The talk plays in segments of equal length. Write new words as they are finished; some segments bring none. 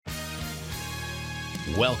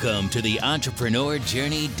Welcome to the Entrepreneur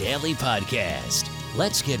Journey Daily Podcast.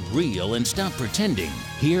 Let's get real and stop pretending.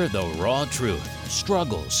 Hear the raw truth,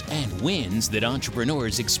 struggles, and wins that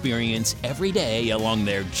entrepreneurs experience every day along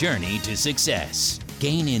their journey to success.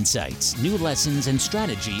 Gain insights, new lessons, and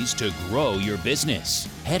strategies to grow your business.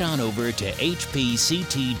 Head on over to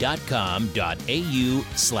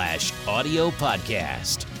hpct.com.au/audio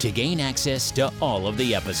podcast to gain access to all of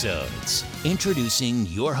the episodes. Introducing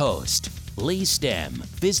your host, Lee Stem,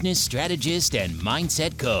 business strategist and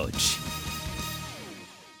mindset coach.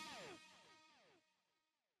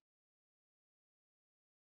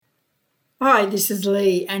 Hi, this is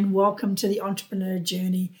Lee and welcome to the Entrepreneur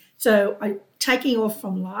Journey. So taking off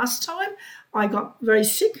from last time, I got very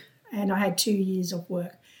sick and I had 2 years of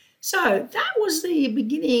work. So that was the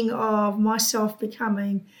beginning of myself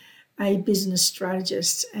becoming a business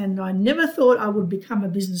strategist. And I never thought I would become a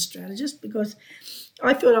business strategist because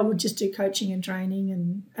I thought I would just do coaching and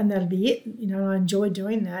training and that'd be it. You know, I enjoyed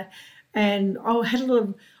doing that. And I had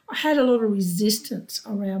a lot of resistance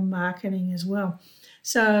around marketing as well.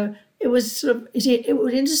 So it was an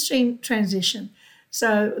interesting transition.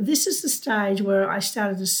 So this is the stage where I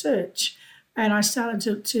started to search and I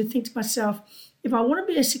started to think to myself, if I want to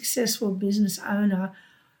be a successful business owner,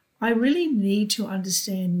 I really need to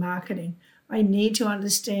understand marketing. I need to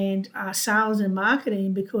understand sales and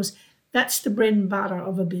marketing because that's the bread and butter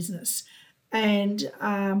of a business. And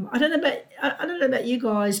I don't know about you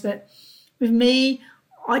guys, but with me,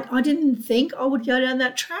 I didn't think I would go down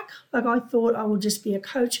that track. Like I thought I would just be a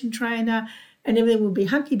coach and trainer and everything would be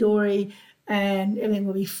hunky-dory and everything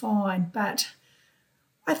will be fine. But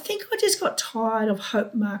I think I just got tired of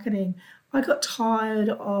hope marketing. I got tired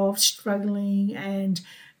of struggling and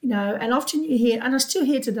often you hear, and I still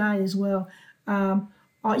hear today as well,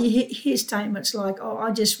 you hear statements like, oh,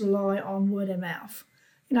 I just rely on word of mouth.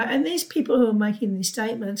 And these people who are making these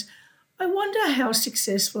statements, I wonder how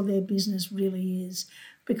successful their business really is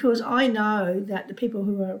because I know that the people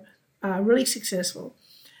who are really successful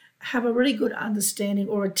have a really good understanding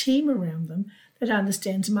or a team around them that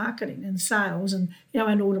understands marketing and sales and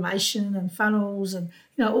automation and funnels and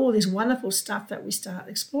all this wonderful stuff that we start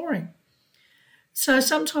exploring. So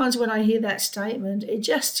sometimes when I hear that statement, I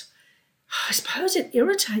suppose it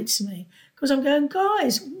irritates me because I'm going,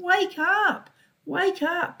 guys, wake up,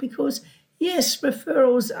 because yes,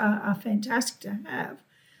 referrals are fantastic to have,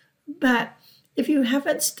 but if you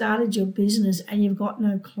haven't started your business and you've got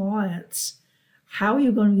no clients, how are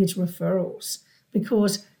you going to get referrals?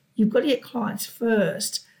 Because you've got to get clients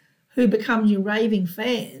first who become your raving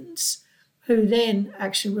fans who then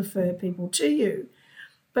actually refer people to you.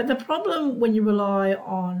 But the problem when you rely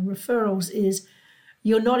on referrals is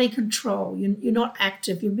you're not in control, you're not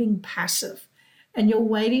active, you're being passive and you're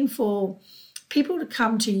waiting for people to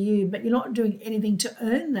come to you, but you're not doing anything to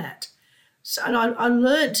earn that. So and I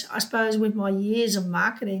learnt, I suppose, with my years of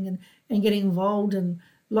marketing and getting involved in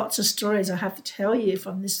lots of stories I have to tell you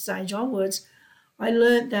from this stage onwards, I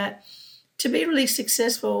learnt that to be really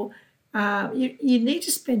successful, you need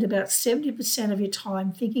to spend about 70% of your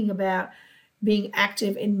time thinking about being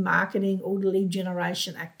active in marketing or lead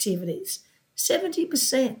generation activities.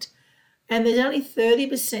 70%. And there's only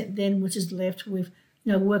 30% then which is left with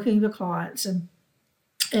working with clients and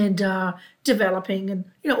developing and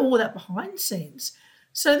all that behind the scenes.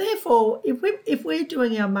 So therefore, if we're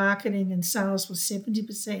doing our marketing and sales for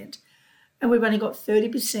 70% and we've only got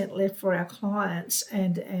 30% left for our clients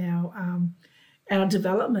and our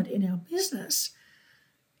development in our business,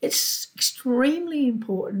 it's extremely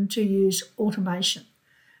important to use automation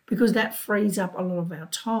because that frees up a lot of our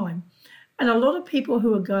time. And a lot of people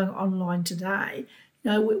who are going online today,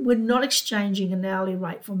 we're not exchanging an hourly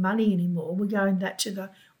rate for money anymore. We're going back to the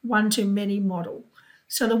one-to-many model.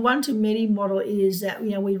 So the one-to-many model is that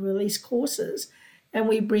we release courses and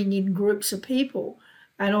we bring in groups of people,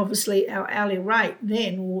 and obviously our hourly rate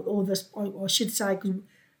then, or I should say,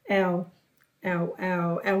 our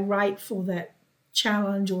rate for that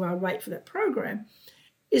challenge or our rate for that program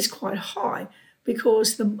is quite high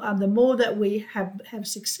because the more that we have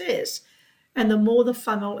success and the more the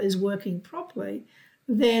funnel is working properly,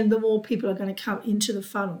 then the more people are going to come into the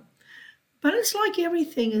funnel. But it's like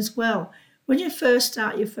everything as well. When you first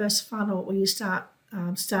start your first funnel or you start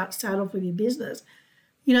off with your business,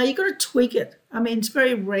 you've got to tweak it. I mean, it's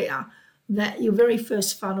very rare that your very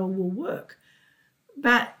first funnel will work.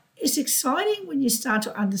 But it's exciting when you start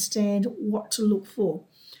to understand what to look for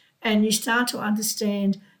and you start to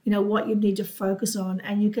understand, what you need to focus on,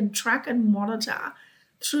 and you can track and monitor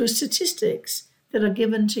through statistics that are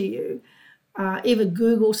given to you, either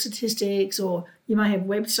Google statistics or you may have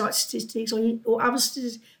website statistics or other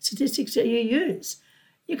statistics that you use.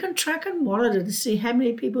 You can track and monitor to see how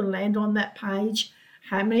many people land on that page,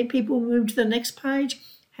 how many people move to the next page,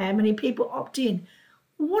 how many people opt in.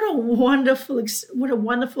 What a wonderful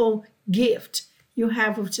gift you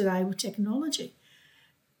have of today with technology.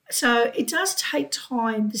 So it does take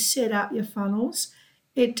time to set up your funnels.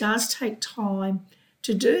 It does take time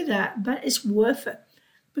to do that, but it's worth it.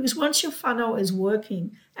 Because once your funnel is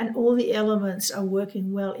working and all the elements are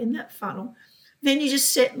working well in that funnel, then you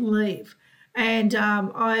just set and leave. And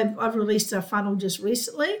I've released a funnel just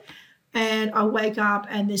recently, and I wake up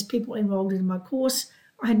and there's people enrolled in my course.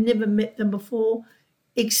 I had never met them before,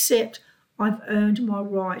 except I've earned my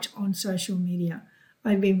right on social media.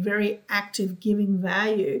 I've been very active giving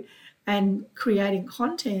value and creating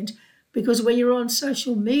content, because when you're on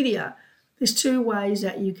social media, there's two ways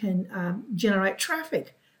that you can generate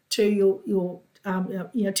traffic to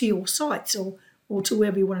to your sites or to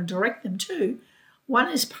wherever you want to direct them to. One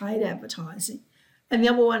is paid advertising, and the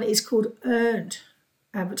other one is called earned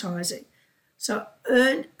advertising. So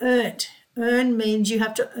earn means you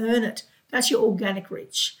have to earn it. That's your organic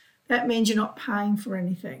reach. That means you're not paying for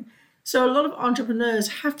anything. So a lot of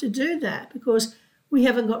entrepreneurs have to do that because we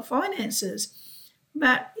haven't got finances.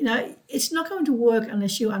 But it's not going to work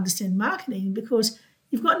unless you understand marketing, because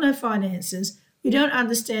you've got no finances. You don't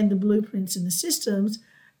understand the blueprints and the systems,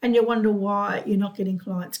 and you wonder why you're not getting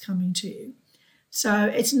clients coming to you. So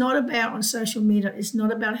it's not about on social media, it's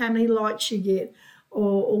not about how many likes you get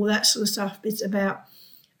or all that sort of stuff. It's about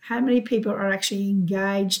how many people are actually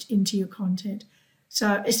engaged into your content.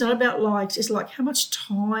 So it's not about likes, it's like how much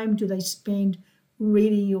time do they spend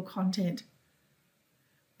reading your content?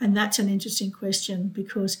 And that's an interesting question,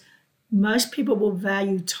 because most people will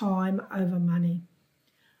value time over money.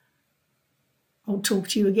 I'll talk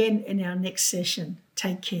to you again in our next session.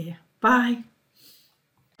 Take care. Bye.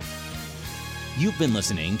 You've been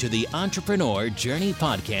listening to the Entrepreneur Journey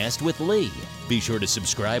Podcast with Lee. Be sure to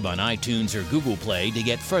subscribe on iTunes or Google Play to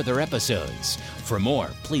get further episodes. For more,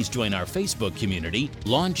 please join our Facebook community,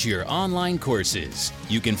 Launch Your Online Courses.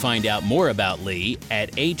 You can find out more about Lee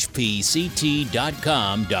at hpct.com.au.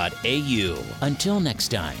 Until next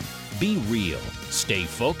time, be real, stay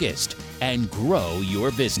focused, and grow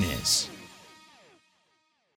your business.